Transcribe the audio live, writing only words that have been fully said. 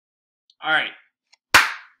All right,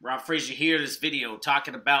 Rob Frazier here. This video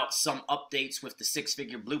talking about some updates with the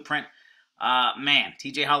six-figure blueprint. Man,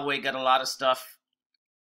 TJ Holloway got a lot of stuff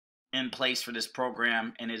in place for this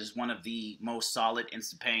program, and it is one of the most solid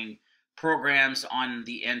instant paying programs on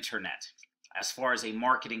the internet as far as a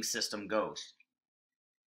marketing system goes.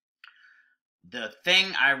 The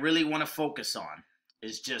thing I really want to focus on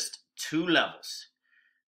is just two levels.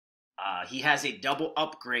 He has a double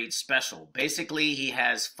upgrade special. Basically, he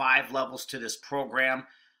has 5 levels to this program,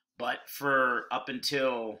 but for up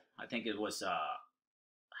until, I think it was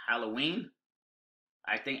Halloween,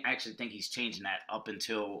 I actually think he's changing that up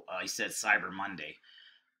until, he said Cyber Monday,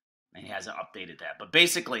 and he hasn't updated that. But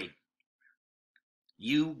basically,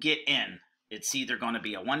 you get in, it's either going to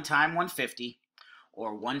be a one-time $150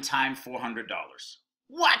 or one-time $400.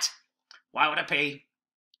 What? Why would I pay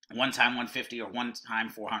one-time $150 or one-time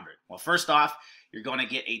 $400? Well, first off, you're going to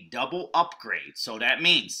get a double upgrade. So that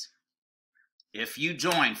means if you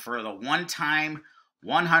join for the one-time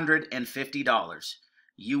 $150,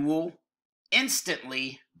 you will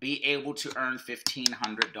instantly be able to earn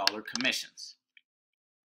 $1,500 commissions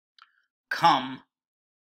come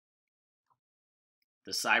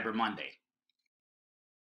the Cyber Monday.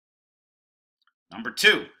 Number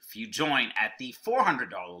 2, if you join at the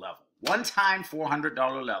 $400 level, one-time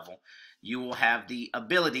 $400 level, you will have the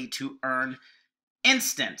ability to earn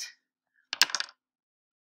instant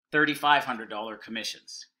 $3,500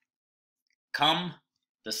 commissions come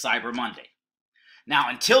the Cyber Monday. Now,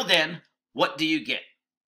 until then, what do you get?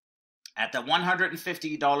 At the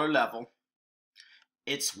 $150 level,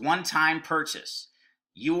 it's one-time purchase.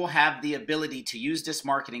 You will have the ability to use this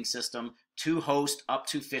marketing system to host up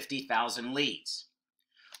to 50,000 leads.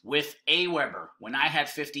 With Aweber, when I had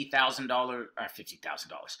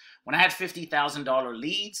when I had $50,000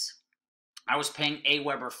 leads, I was paying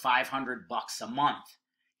Aweber $500 a month.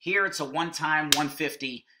 Here, it's a one-time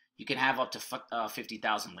 $150. You can have up to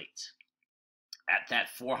 50,000 leads. At that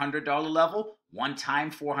 $400 level, one-time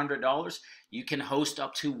 $400, you can host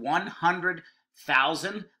up to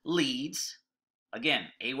 100,000 leads. Again,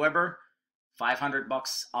 Aweber,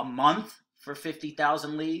 $500 a month for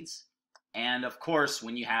 50,000 leads. And of course,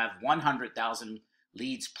 when you have 100,000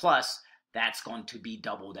 leads plus, that's going to be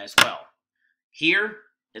doubled as well. Here,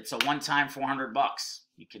 it's a one-time $400.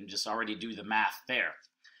 You can just already do the math there.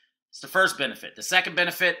 It's the first benefit. The second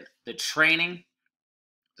benefit, the training,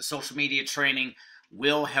 the social media training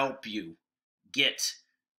will help you get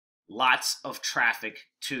lots of traffic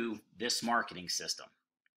to this marketing system.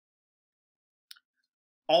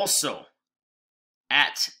 Also,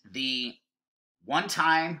 at the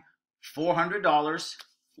one-time $400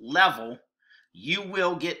 level, you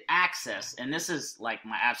will get access, and this is like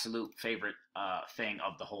my absolute favorite thing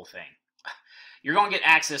of the whole thing. You're going to get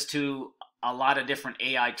access to a lot of different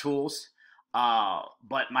AI tools,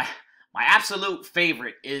 but my absolute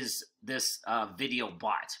favorite is this video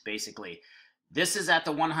bot, basically. This is at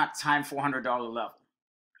the one-time $400 level.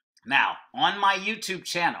 Now, on my YouTube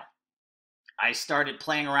channel, I started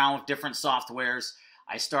playing around with different softwares.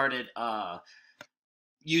 I started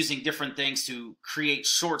using different things to create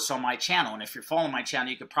shorts on my channel. And if you're following my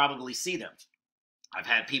channel, you could probably see them. I've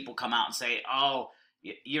had people come out and say, oh,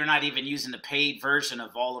 you're not even using the paid version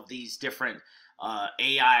of all of these different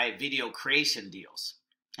AI video creation deals.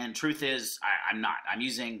 And truth is, I'm not. I'm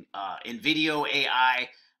using NVIDIA AI,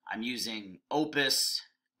 I'm using Opus,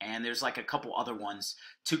 and there's like a couple other ones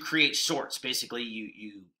to create shorts. Basically,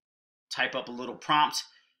 you type up a little prompt,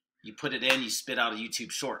 you put it in, you spit out a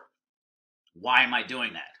YouTube short. Why am I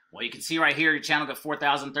doing that? Well, you can see right here, your channel got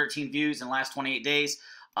 4,013 views in the last 28 days.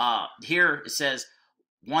 Here it says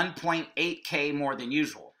 1.8K more than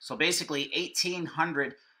usual. So basically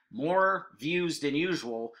 1,800 more views than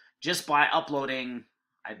usual just by uploading.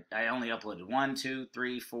 I only uploaded 1, 2,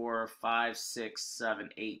 3, 4, 5, 6, 7,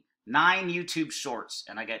 8, 9 YouTube shorts,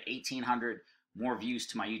 and I got 1,800 more views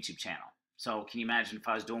to my YouTube channel. So can you imagine if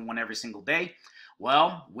I was doing one every single day?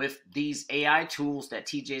 Well, with these AI tools that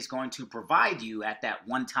TJ is going to provide you at that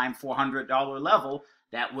one-time $400 level,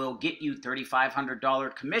 that will get you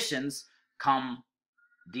 $3,500 commissions come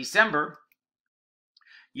December,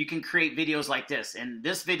 you can create videos like this. And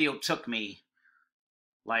this video took me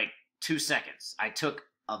like 2 seconds. I took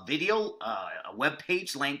a video, a web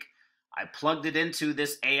page link, I plugged it into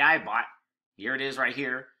this AI bot. Here it is right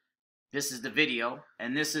here. This is the video,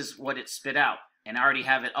 and this is what it spit out. And I already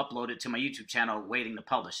have it uploaded to my YouTube channel waiting to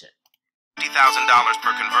publish it. $50,000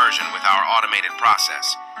 per conversion with our automated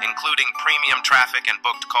process, including premium traffic and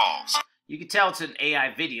booked calls. You can tell it's an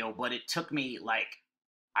AI video, but it took me like,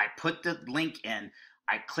 I put the link in,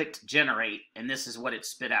 I clicked generate, and this is what it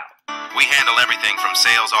spit out. We handle everything from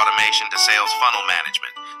sales automation to sales funnel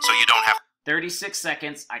management, so you don't have 36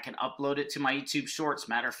 seconds. I can upload it to my YouTube Shorts.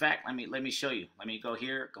 Matter of fact, let me show you. Let me go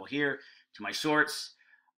here to my Shorts.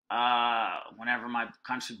 Whenever my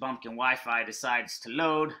country bumpkin Wi-Fi decides to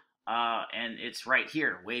load, and it's right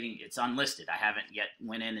here waiting. It's unlisted. I haven't yet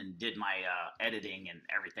went in and did my editing and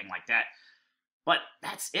everything like that. But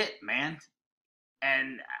that's it, man.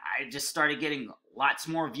 And I just started getting lots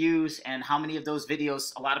more views. And how many of those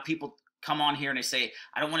videos, a lot of people come on here and they say,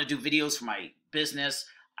 I don't want to do videos for my business.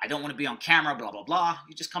 I don't want to be on camera, blah, blah, blah.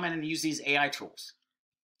 You just come in and use these AI tools.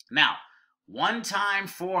 Now, one time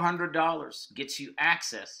 $400 gets you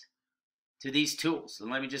access to these tools.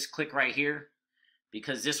 And let me just click right here,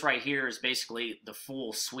 because this right here is basically the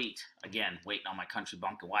full suite. Again, waiting on my country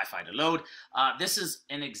bumpkin Wi-Fi to load. This is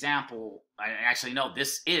an example. I actually know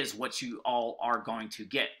this is what you all are going to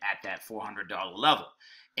get at that $400 level.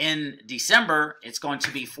 In December, it's going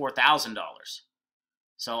to be $4,000.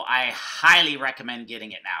 So I highly recommend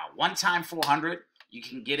getting it now. One time $400, you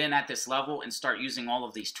can get in at this level and start using all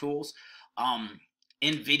of these tools.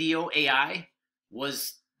 Video AI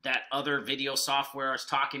was that other video software I was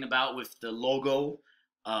talking about with the logo,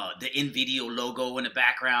 the InVideo logo in the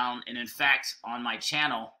background. And in fact, on my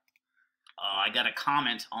channel, I got a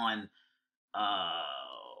comment on,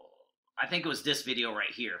 I think it was this video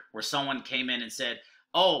right here, where someone came in and said,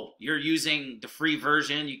 oh, you're using the free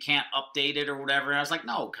version, you can't update it or whatever. And I was like,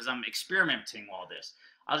 no, because I'm experimenting all this.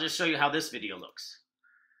 I'll just show you how this video looks.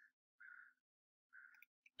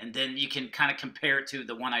 And then you can kind of compare it to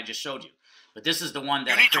the one I just showed you. But this is the one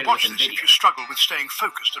that you need to watch this if you struggle with staying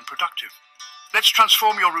focused and productive. Let's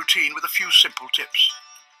transform your routine with a few simple tips.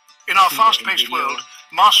 In our fast-paced world,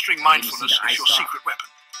 mastering mindfulness is your secret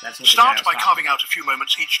weapon. Start by carving out a few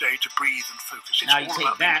moments each day to breathe and focus. Now you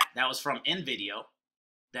take that was from InVideo,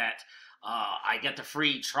 that I get the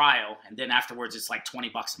free trial, and then afterwards it's like 20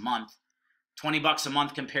 bucks a month. 20 bucks a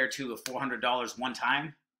month compared to a $400 one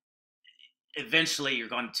time. Eventually you're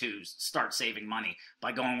going to start saving money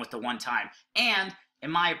by going with the one time. And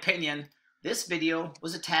in my opinion, this video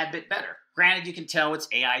was a tad bit better. Granted, you can tell it's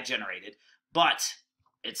AI generated, but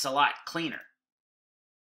it's a lot cleaner.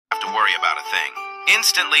 Have to worry about a thing.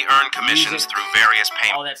 Instantly earn commissions through various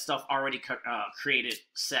payments. All that stuff already created,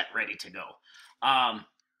 set, ready to go.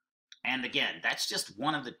 And again, that's just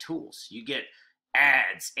one of the tools. You get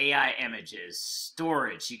ads, AI images,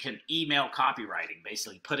 storage. You can email copywriting,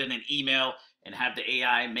 basically put in an email and have the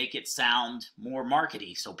AI make it sound more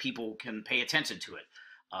markety so people can pay attention to it.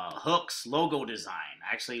 Hooks, logo design.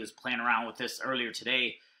 I actually was playing around with this earlier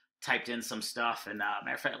today, typed in some stuff, and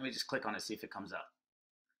matter of fact, let me just click on it, see if it comes up.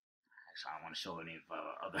 Actually, I don't want to show any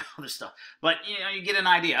of other stuff, but you know, you get an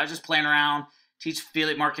idea. I was just playing around, teach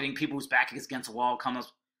affiliate marketing, people whose back is against the wall, come up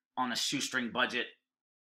on a shoestring budget,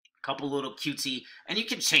 a couple little cutesy, and you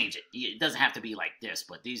can change it. It doesn't have to be like this,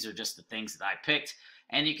 but these are just the things that I picked,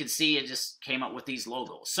 and you can see it just came up with these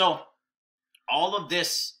logos. So all of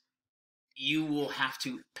this you will have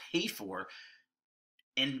to pay for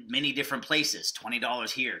in many different places.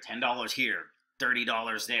 $20 here, $10 here,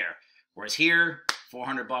 $30 there. Whereas here,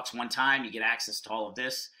 400 bucks one time, you get access to all of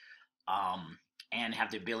this, and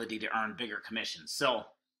have the ability to earn bigger commissions. So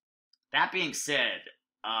that being said,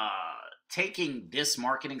 taking this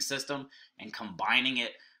marketing system and combining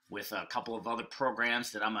it with a couple of other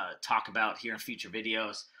programs that I'm going to talk about here in future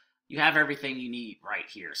videos, you have everything you need right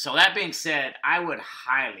here. So that being said, I would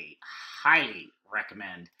highly, highly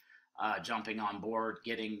recommend jumping on board,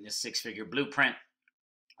 getting this six-figure blueprint.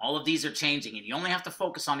 All of these are changing, and you only have to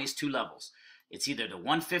focus on these two levels. It's either the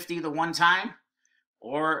 150 the one time,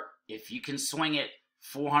 or if you can swing it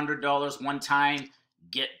 $400 one time,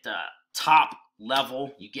 get the top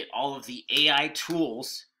level, you get all of the AI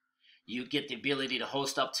tools, you get the ability to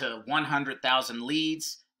host up to 100,000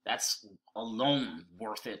 leads. That's alone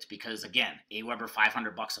worth it, because again, AWeber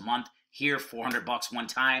 500 bucks a month, here 400 bucks one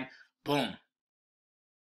time, boom.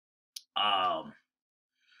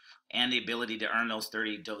 And the ability to earn those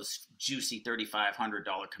juicy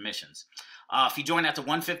 $3,500 commissions. If you join at the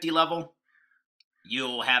 150 level,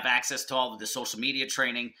 you'll have access to all of the social media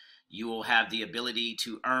training. You will have the ability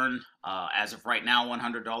to earn, as of right now,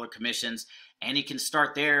 $100 commissions, and you can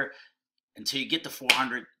start there until you get to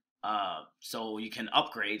 400. So you can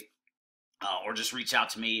upgrade, or just reach out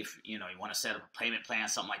to me if you want to set up a payment plan,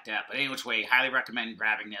 something like that. But any which way, highly recommend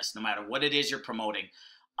grabbing this, no matter what it is you're promoting.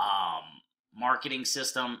 Marketing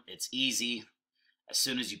system, it's easy. As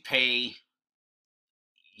soon as you pay,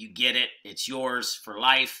 you get it. It's yours for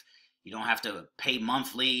life. You don't have to pay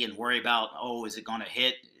monthly and worry about, oh, is it going to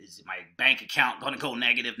hit? Is my bank account going to go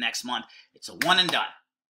negative next month? It's a one and done.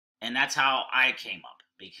 And that's how I came up,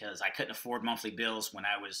 because I couldn't afford monthly bills when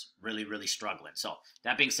I was really, really struggling. So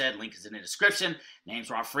that being said, link is in the description. Name's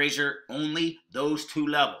Rob Frazier. Only those 2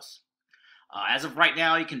 levels. As of right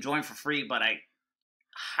now, you can join for free, but I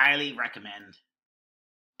highly recommend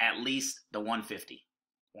at least the 150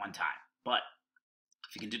 one time. But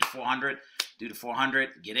if you can do the 400, do the 400,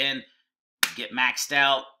 get in, get maxed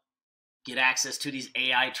out, get access to these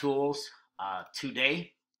AI tools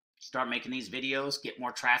today. Start making these videos, get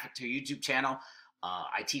more traffic to your YouTube channel.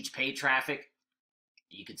 I teach paid traffic.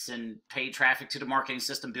 You can send paid traffic to the marketing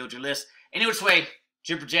system, build your list. Any which way,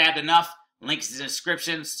 jibber jabbed enough. Links in the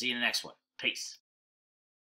description. See you in the next one. Peace.